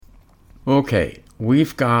Okay,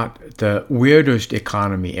 we've got the weirdest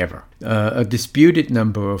economy ever. A disputed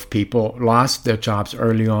number of people lost their jobs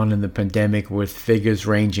early on in the pandemic, with figures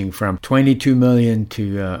ranging from 22 million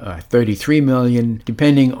to 33 million,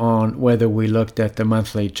 depending on whether we looked at the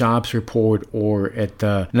monthly jobs report or at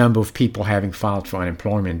the number of people having filed for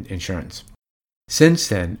unemployment insurance. Since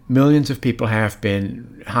then, millions of people have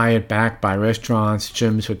been hired back by restaurants,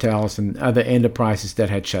 gyms, hotels, and other enterprises that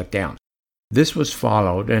had shut down. This was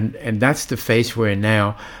followed, and that's the phase we're in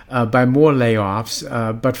now, by more layoffs,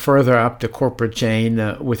 but further up the corporate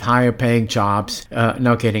chain with higher paying jobs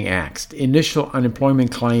now getting axed. Initial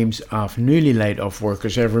unemployment claims of newly laid off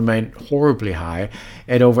workers have remained horribly high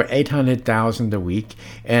at over 800,000 a week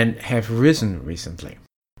and have risen recently.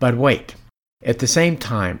 But wait. At the same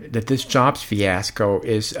time that this jobs fiasco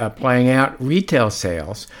is playing out, retail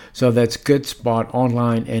sales, so that's goods bought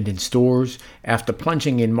online and in stores, after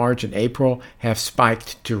plunging in March and April, have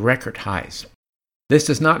spiked to record highs. This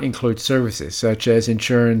does not include services such as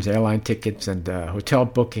insurance, airline tickets, and hotel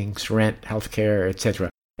bookings, rent, healthcare,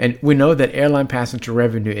 etc. And we know that airline passenger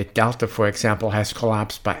revenue at Delta, for example, has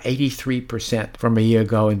collapsed by 83% from a year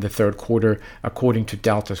ago in the third quarter, according to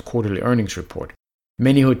Delta's quarterly earnings report.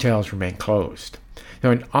 Many hotels remain closed. Now,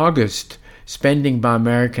 in August, spending by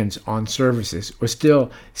Americans on services was still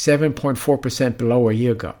 7.4% below a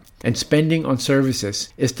year ago. And spending on services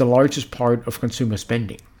is the largest part of consumer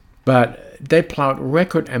spending. But they plowed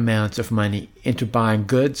record amounts of money into buying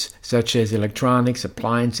goods such as electronics,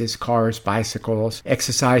 appliances, cars, bicycles,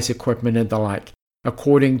 exercise equipment, and the like.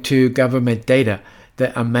 According to government data,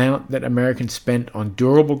 the amount that Americans spent on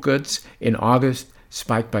durable goods in August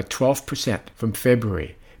spiked by 12% from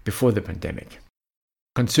February before the pandemic.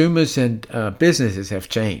 Consumers and businesses have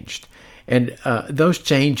changed. And those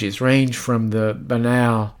changes range from the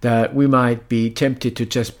banal that we might be tempted to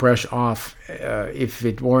just brush off if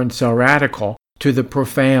it weren't so radical, to the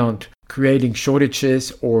profound, creating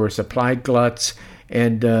shortages or supply gluts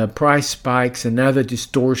and price spikes and other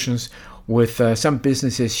distortions, with some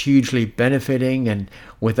businesses hugely benefiting and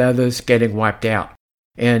with others getting wiped out.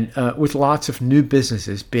 And with lots of new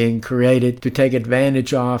businesses being created to take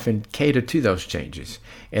advantage of and cater to those changes.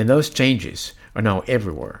 And those changes are now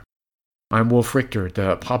everywhere. I'm Wolf Richter,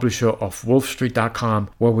 the publisher of WolfStreet.com,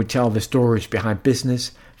 where we tell the stories behind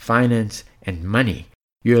business, finance, and money.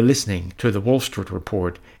 You're listening to the Wolf Street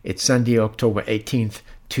Report. It's Sunday, October 18th,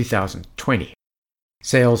 2020.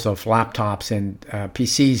 Sales of laptops and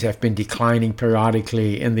PCs have been declining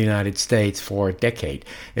periodically in the United States for a decade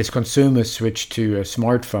as consumers switch to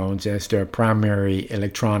smartphones as their primary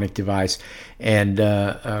electronic device, and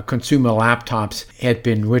consumer laptops had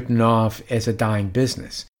been written off as a dying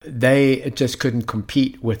business. They just couldn't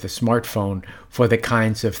compete with the smartphone for the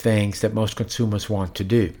kinds of things that most consumers want to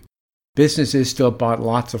do. Businesses still bought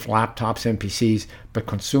lots of laptops and PCs, but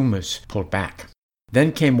consumers pulled back.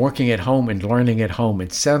 Then came working at home and learning at home,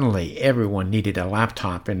 and suddenly everyone needed a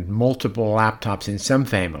laptop, and multiple laptops in some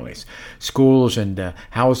families. Schools and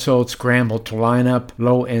households scrambled to line up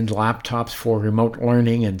low-end laptops for remote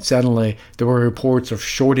learning, and suddenly there were reports of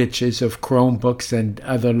shortages of Chromebooks and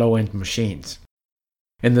other low-end machines.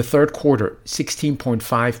 In the third quarter,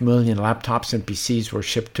 16.5 million laptops and PCs were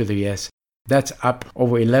shipped to the US. That's up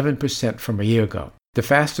over 11% from a year ago. The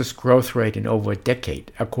fastest growth rate in over a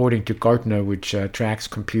decade, according to Gartner, which tracks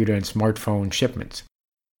computer and smartphone shipments.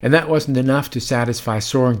 And that wasn't enough to satisfy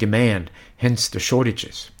soaring demand, hence the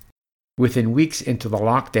shortages. Within weeks into the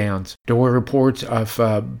lockdowns, there were reports of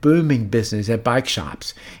booming business at bike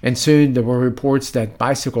shops. And soon there were reports that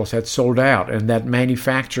bicycles had sold out and that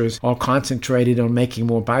manufacturers all concentrated on making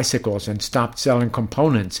more bicycles and stopped selling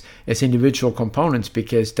components as individual components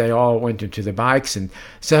because they all went into the bikes, and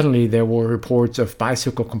suddenly there were reports of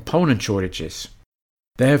bicycle component shortages.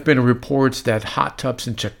 There have been reports that hot tubs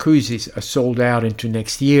and jacuzzis are sold out into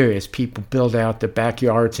next year as people build out their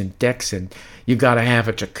backyards and decks, and you gotta have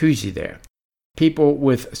a jacuzzi there. People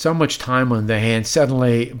with so much time on their hands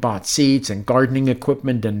suddenly bought seeds and gardening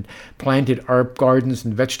equipment and planted herb gardens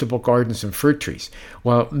and vegetable gardens and fruit trees.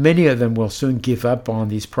 While many of them will soon give up on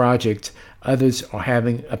these projects, others are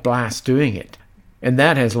having a blast doing it. And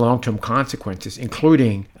that has long-term consequences,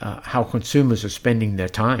 including how consumers are spending their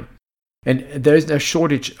time. And there's a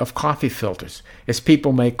shortage of coffee filters as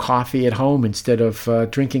people make coffee at home instead of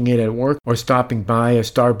drinking it at work or stopping by a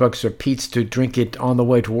Starbucks or Peet's to drink it on the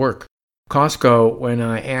way to work. Costco, when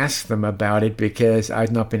I asked them about it because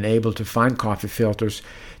I've not been able to find coffee filters,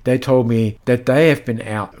 they told me that they have been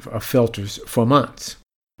out of filters for months.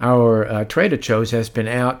 Our Trader Joe's has been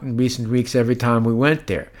out in recent weeks every time we went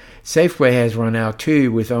there. Safeway has run out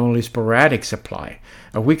too with only sporadic supply.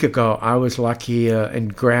 A week ago, I was lucky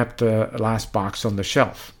and grabbed the last box on the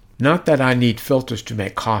shelf. Not that I need filters to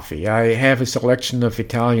make coffee. I have a selection of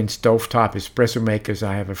Italian stovetop espresso makers.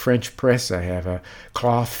 I have a French press. I have a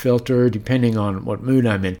cloth filter, depending on what mood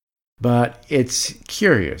I'm in. But it's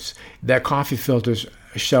curious that coffee filters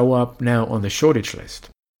show up now on the shortage list.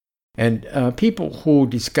 And people who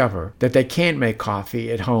discover that they can't make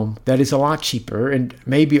coffee at home that is a lot cheaper and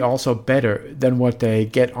maybe also better than what they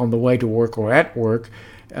get on the way to work or at work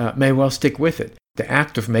may well stick with it. The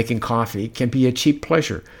act of making coffee can be a cheap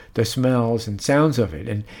pleasure, the smells and sounds of it,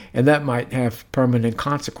 and that might have permanent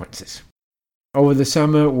consequences. Over the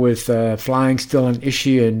summer, with flying still an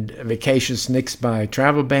issue and vacations nixed by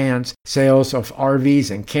travel bans, sales of RVs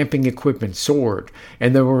and camping equipment soared,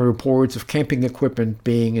 and there were reports of camping equipment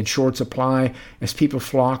being in short supply as people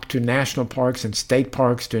flocked to national parks and state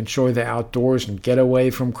parks to enjoy the outdoors and get away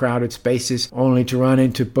from crowded spaces, only to run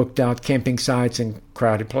into booked-out camping sites and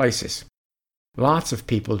crowded places. Lots of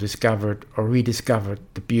people discovered or rediscovered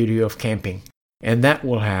the beauty of camping, and that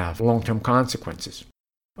will have long-term consequences.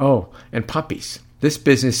 Oh, and puppies. This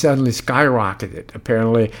business suddenly skyrocketed,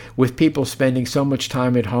 apparently, with people spending so much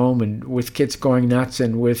time at home and with kids going nuts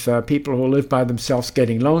and with people who live by themselves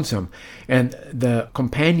getting lonesome. And the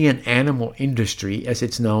companion animal industry, as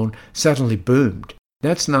it's known, suddenly boomed.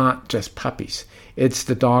 That's not just puppies. It's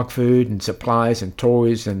the dog food and supplies and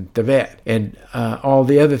toys and the vet and all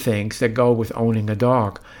the other things that go with owning a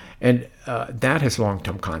dog. And that has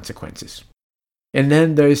long-term consequences. And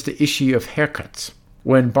then there's the issue of haircuts.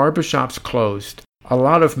 When barbershops closed, a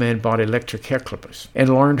lot of men bought electric hair clippers and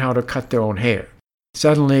learned how to cut their own hair.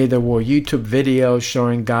 Suddenly, there were YouTube videos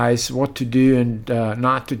showing guys what to do and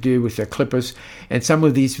not to do with their clippers, and some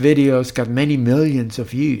of these videos got many millions of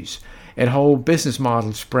views. And whole business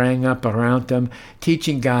models sprang up around them,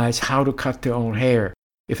 teaching guys how to cut their own hair.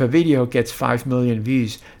 If a video gets 5 million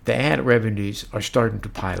views, the ad revenues are starting to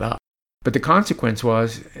pile up. But the consequence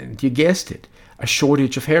was, and you guessed it, a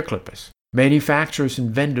shortage of hair clippers. Manufacturers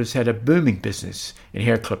and vendors had a booming business in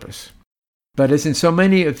hair clippers. But as in so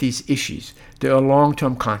many of these issues, there are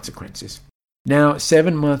long-term consequences. Now,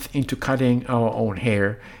 7 months into cutting our own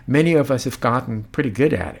hair, many of us have gotten pretty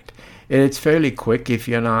good at it. It's fairly quick if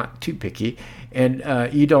you're not too picky, and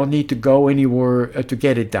you don't need to go anywhere to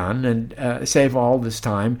get it done and save all this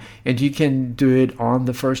time, and you can do it on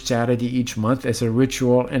the first Saturday each month as a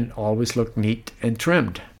ritual and always look neat and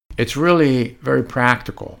trimmed. It's really very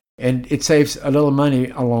practical. And it saves a little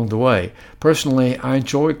money along the way. Personally, I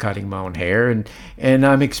enjoy cutting my own hair, and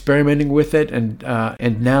I'm experimenting with it, and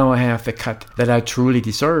now I have the cut that I truly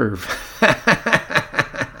deserve.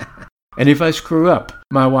 And if I screw up,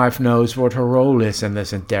 my wife knows what her role is in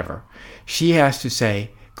this endeavor. She has to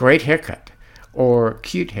say, "Great haircut," or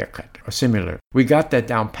 "cute haircut," or similar. We got that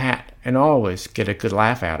down pat, and always get a good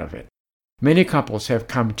laugh out of it. Many couples have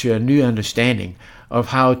come to a new understanding of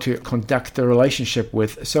how to conduct the relationship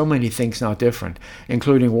with so many things now different,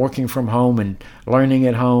 including working from home and learning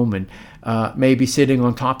at home and maybe sitting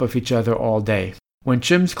on top of each other all day. When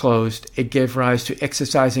gyms closed, it gave rise to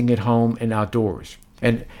exercising at home and outdoors.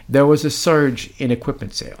 And there was a surge in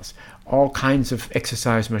equipment sales. All kinds of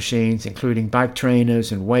exercise machines, including bike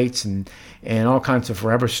trainers and weights and all kinds of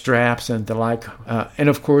rubber straps and the like. And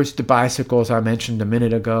of course, the bicycles I mentioned a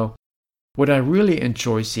minute ago. What I really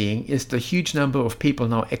enjoy seeing is the huge number of people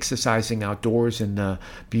now exercising outdoors in the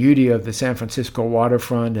beauty of the San Francisco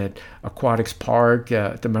waterfront at Aquatics Park,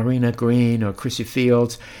 the Marina Green or Crissy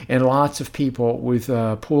Fields, and lots of people with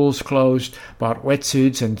pools closed, bought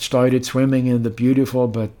wetsuits and started swimming in the beautiful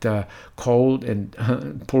but cold and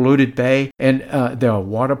polluted bay. And there are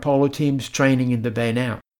water polo teams training in the bay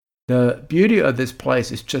now. The beauty of this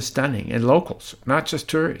place is just stunning, and locals, not just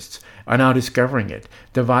tourists, are now discovering it.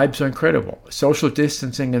 The vibes are incredible, social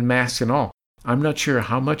distancing and masks and all. I'm not sure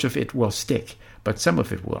how much of it will stick, but some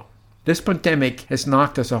of it will. This pandemic has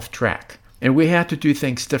knocked us off track, and we had to do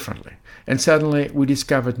things differently. And suddenly we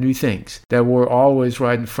discovered new things that were always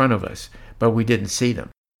right in front of us, but we didn't see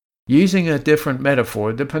them. Using a different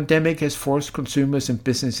metaphor, the pandemic has forced consumers and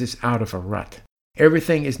businesses out of a rut.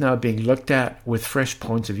 Everything is now being looked at with fresh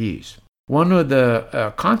points of view. One of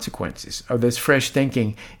the consequences of this fresh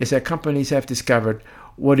thinking is that companies have discovered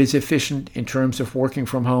what is efficient in terms of working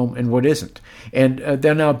from home and what isn't. And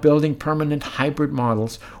they're now building permanent hybrid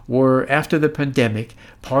models where after the pandemic,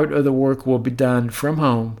 part of the work will be done from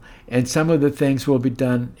home and some of the things will be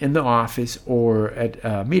done in the office or at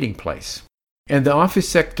a meeting place. And the office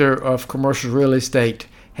sector of commercial real estate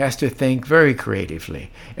has to think very creatively,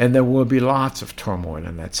 and there will be lots of turmoil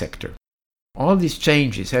in that sector. All these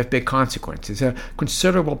changes have big consequences. A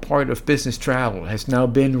considerable part of business travel has now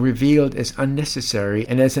been revealed as unnecessary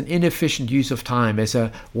and as an inefficient use of time, as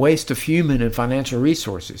a waste of human and financial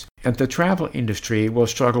resources. And the travel industry will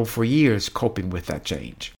struggle for years coping with that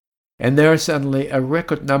change. And there are suddenly a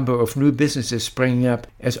record number of new businesses springing up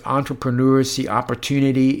as entrepreneurs see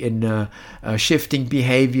opportunity in shifting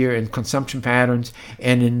behavior and consumption patterns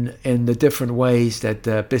and in the different ways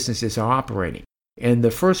that businesses are operating. In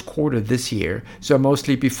the first quarter this year, so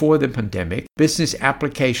mostly before the pandemic, business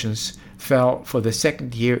applications fell for the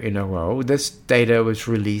second year in a row. This data was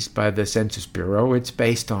released by the Census Bureau. It's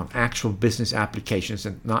based on actual business applications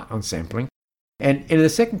and not on sampling. And in the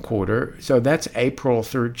second quarter, so that's April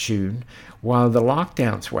through June, while the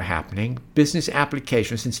lockdowns were happening, business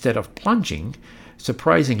applications, instead of plunging,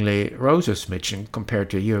 surprisingly rose a smidgen compared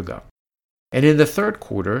to a year ago. And in the third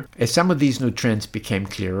quarter, as some of these new trends became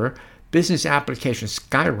clearer, business applications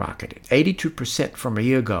skyrocketed 82% from a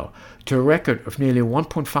year ago to a record of nearly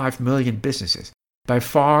 1.5 million businesses, by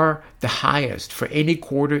far the highest for any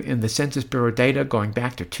quarter in the Census Bureau data going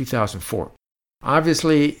back to 2004.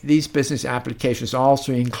 Obviously, these business applications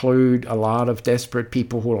also include a lot of desperate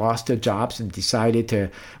people who lost their jobs and decided to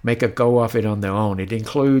make a go of it on their own. It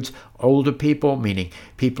includes older people, meaning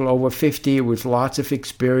people over 50 with lots of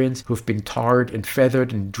experience who've been tarred and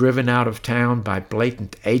feathered and driven out of town by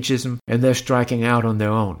blatant ageism, and they're striking out on their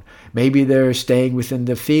own. Maybe they're staying within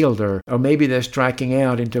the field, or maybe they're striking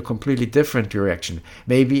out into a completely different direction.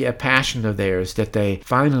 Maybe a passion of theirs that they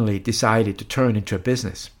finally decided to turn into a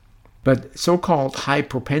business. But so-called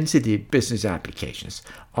high-propensity business applications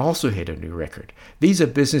also hit a new record. These are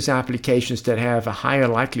business applications that have a higher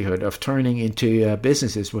likelihood of turning into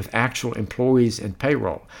businesses with actual employees and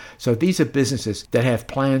payroll. So these are businesses that have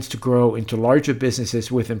plans to grow into larger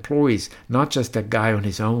businesses with employees, not just a guy on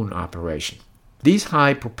his own operation. These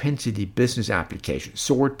high-propensity business applications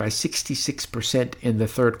soared by 66% in the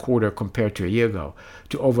third quarter compared to a year ago,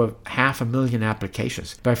 to over 500,000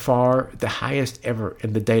 applications, by far the highest ever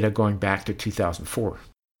in the data going back to 2004.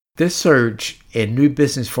 This surge in new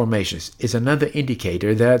business formations is another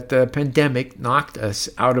indicator that the pandemic knocked us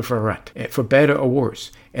out of a rut, for better or worse,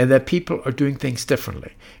 and that people are doing things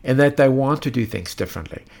differently, and that they want to do things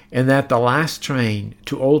differently, and that the last train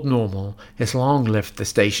to old normal has long left the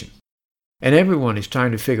station. And everyone is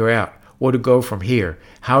trying to figure out where to go from here,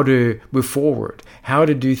 how to move forward, how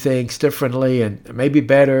to do things differently and maybe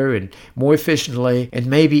better and more efficiently, and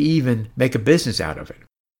maybe even make a business out of it.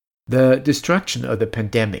 The destruction of the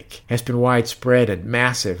pandemic has been widespread and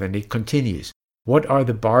massive, and it continues. What are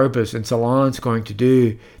the barbers and salons going to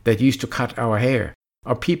do that used to cut our hair?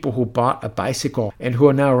 Are people who bought a bicycle and who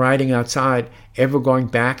are now riding outside ever going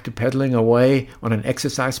back to pedaling away on an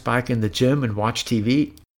exercise bike in the gym and watch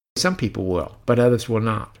TV? Some people will, but others will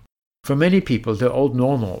not. For many people, the old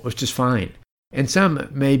normal was just fine. And some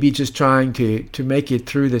may be just trying to make it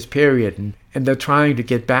through this period, and they're trying to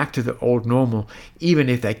get back to the old normal, even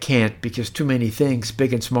if they can't, because too many things,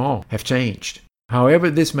 big and small, have changed. However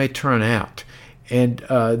this may turn out, and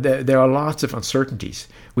there are lots of uncertainties,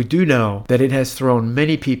 we do know that it has thrown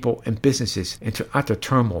many people and businesses into utter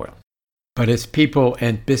turmoil. But as people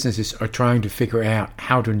and businesses are trying to figure out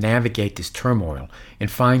how to navigate this turmoil and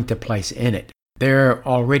find their place in it, they're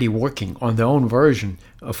already working on their own version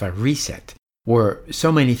of a reset, where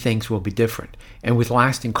so many things will be different and with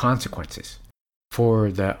lasting consequences.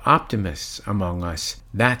 For the optimists among us,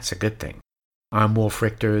 that's a good thing. I'm Wolf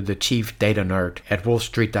Richter, the chief data nerd at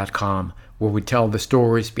wolfstreet.com, where we tell the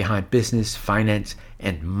stories behind business, finance,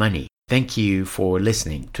 and money. Thank you for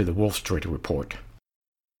listening to the Wolf Street Report.